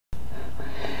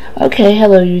Okay,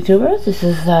 hello YouTubers, this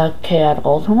is Chaotic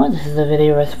Ultima. This is a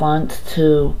video response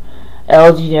to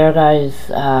LG Dare Guy's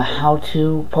how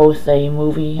to post a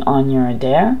movie on your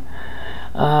Dare.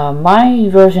 My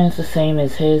version is the same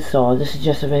as his, so this is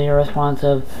just a video response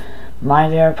of my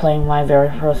Dare playing my very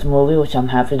first movie, which I'm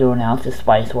happy to announce is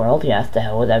Spice World. Yes, to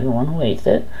hell with everyone who hates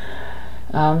it.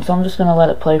 So I'm just gonna let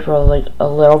it play for like a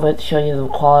little bit to show you the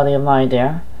quality of my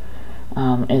Dare.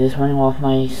 It is running off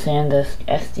my SanDisk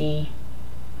SD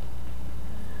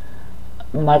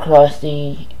micro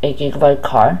SD 8GB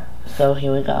card. So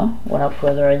here we go. Without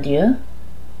further ado,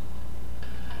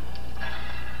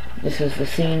 this is the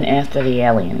scene after the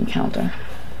alien encounter.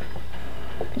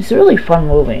 It's a really fun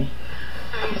movie.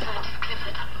 Very excited,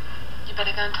 Clifford. You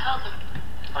better go and tell them.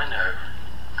 I know.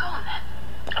 Go on then.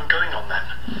 I'm going on then.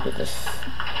 Look at this.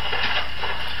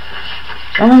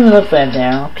 Don't let me look bad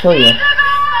there. I'll kill you.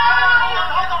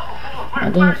 I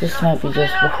think this might be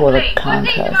just before the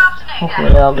contest.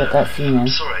 Hopefully I'll get that scene in. I'm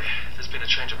sorry, there's been a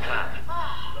change of plan.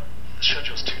 The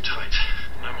schedule's too tight.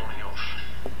 No morning off.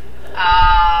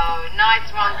 Oh, nice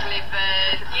one,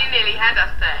 Clifford. You nearly had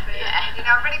us there. Yeah. You're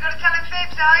not really good at telling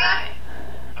fibs, are you?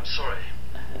 I'm sorry.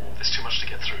 There's too much to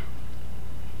get through.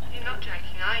 You're not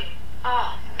joking, are you?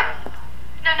 Oh.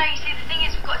 No, you see, the thing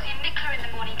is, we've got to see Nicola in the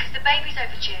morning because the baby's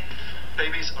overdue.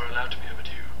 Babies are allowed to be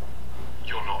overdue.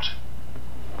 You're not.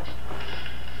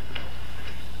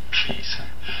 Please.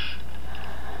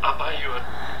 I'll buy you a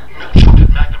milk chocolate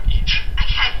Magnum each.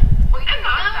 Okay. Well, you can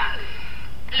have that.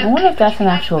 I wonder if that's an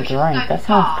actual drink. That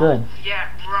sounds good. Yeah,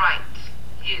 right.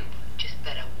 You just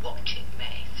better watch it,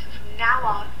 mate. From now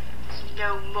on, there's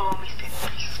no more missing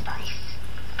free space.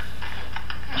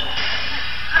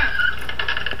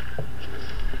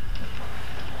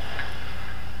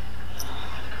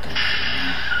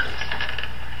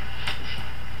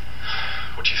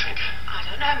 What do you think? I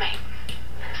don't know, mate.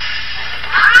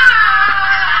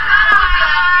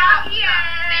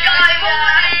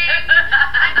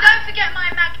 And don't forget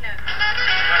my Magnum.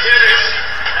 Now hear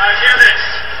this.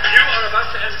 You are about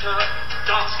to enter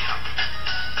dance camp.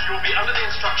 You will be under the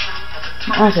instruction of the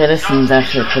toughest Okay, this scene's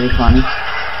actually pretty funny.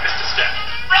 Mr. Step.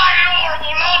 Right, you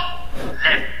horrible lot!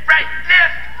 Left, right,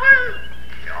 left, woo!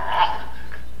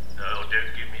 Oh,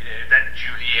 don't give me that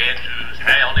Julie Andrews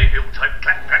high on the hill type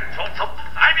clap, clap, top, top.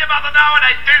 I'm your mother now and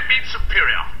I don't mean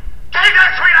superior. Take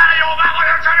that sweet out of your mouth!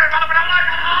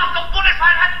 The bullet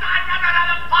fire!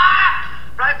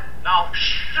 Right, now,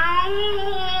 shoot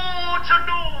a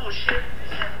new ship.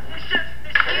 Who's the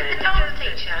dance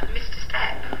teacher, Mr.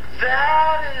 Step?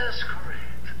 That is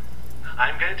correct.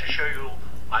 I'm going to show you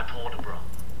my port de bras.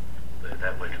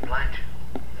 That won't apply to you.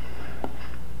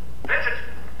 Vincent!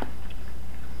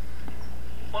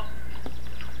 What?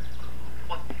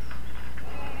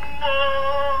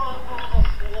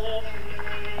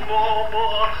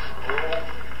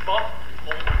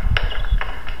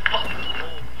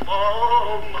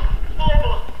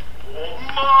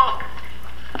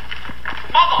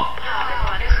 Mama!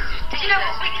 Did you know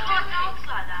we can't dance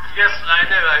like that? Yes, I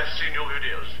know. I've seen your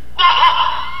videos.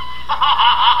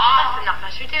 That's enough. Now,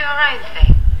 should we do our own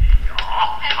thing?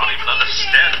 Can't even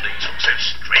understand things. I'm so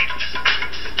strange.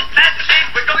 That's it.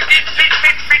 We're going to get feet.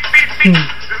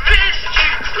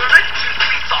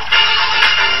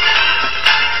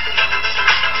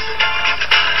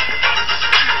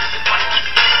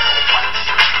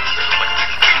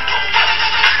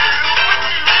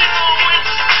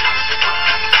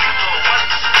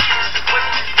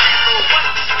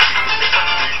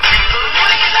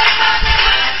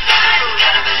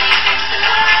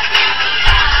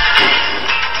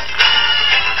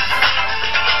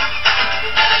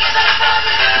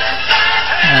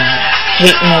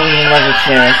 Hate movie and love it,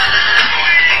 Sheriff.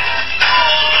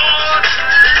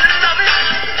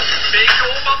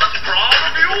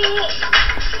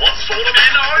 What sort of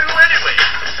in are you anyway?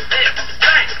 Left,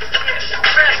 right,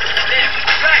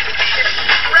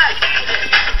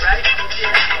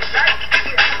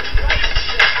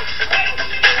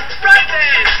 right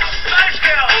then! Nice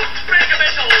girl! Bring a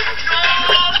missile!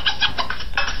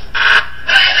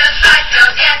 We're the Spice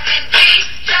Girls, yes indeed.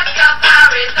 Just your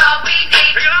power is all we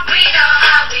need. We know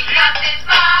how we got this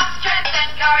far.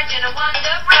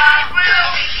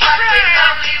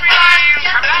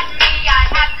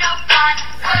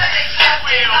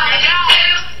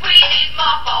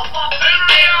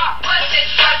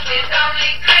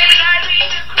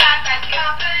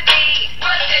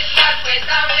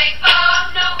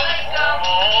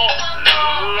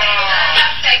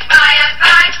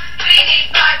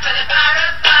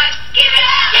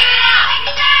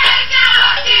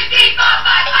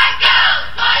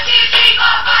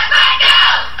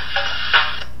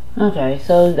 Okay,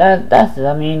 so that's it.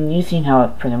 I mean, you've seen how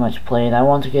it pretty much played. I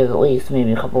want to get at least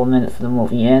maybe a couple of minutes of the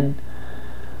movie in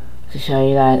to show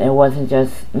you that it wasn't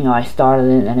just, you know, I started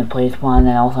it and it plays fun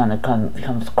and all of a sudden it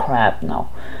becomes crap. No.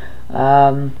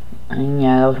 And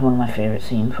yeah, that was one of my favorite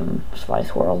scenes from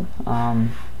Spice World.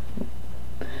 The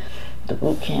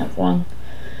boot camp one.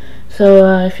 So,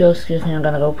 if you'll excuse me, I'm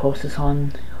gonna go post this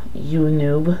on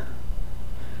YouTube,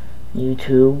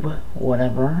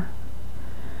 whatever.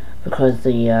 Because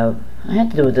I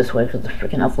had to do it this way because the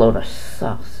freaking uploader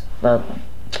sucks. The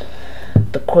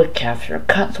quick capture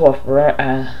cuts off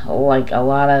like a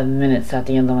lot of minutes at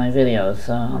the end of my videos,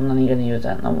 so I'm not even gonna use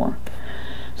that no more.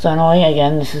 So anyway,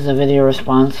 again, this is a video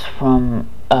response from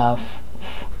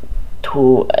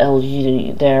to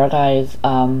LG Dare Guy's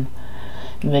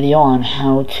video on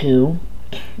how to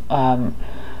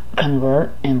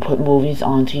convert and put movies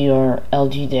onto your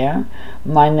LG Dare.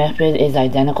 My method is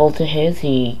identical to his.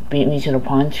 He beat me to the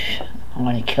punch. I'm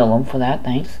gonna kill him for that,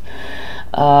 thanks.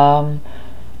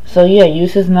 So yeah,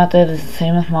 use his method. It's the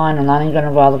same as mine. I'm not even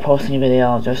gonna bother posting a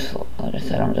video. Just, like I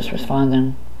said, I'm just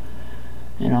responding.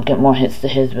 You know, get more hits to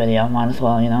his video. Might as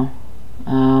well, you know.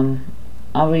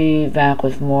 I'll be back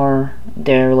with more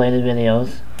Dare related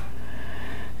videos.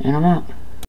 And I'm out.